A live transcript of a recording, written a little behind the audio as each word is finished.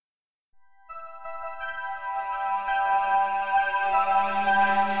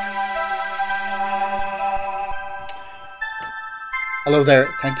Hello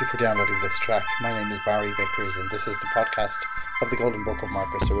there, thank you for downloading this track. My name is Barry Vickers and this is the podcast of the Golden Book of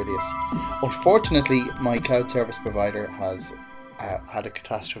Marcus Aurelius. Unfortunately, my cloud service provider has had a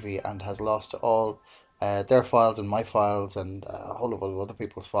catastrophe and has lost all their files and my files and a whole lot of other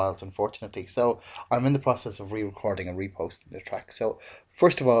people's files, unfortunately. So I'm in the process of re recording and reposting the track. So,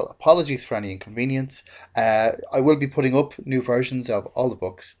 first of all, apologies for any inconvenience. I will be putting up new versions of all the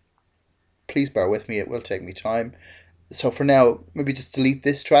books. Please bear with me, it will take me time. So for now, maybe just delete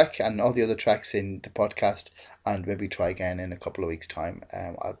this track and all the other tracks in the podcast, and maybe try again in a couple of weeks' time.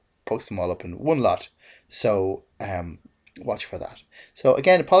 I'll post them all up in one lot, so watch for that. So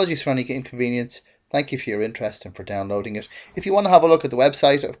again, apologies for any inconvenience. Thank you for your interest and for downloading it. If you want to have a look at the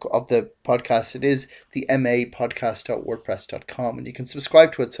website of the podcast, it is the mapodcast.wordpress.com, and you can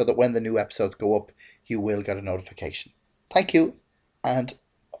subscribe to it so that when the new episodes go up, you will get a notification. Thank you, and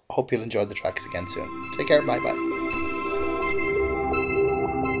hope you'll enjoy the tracks again soon. Take care. Bye bye.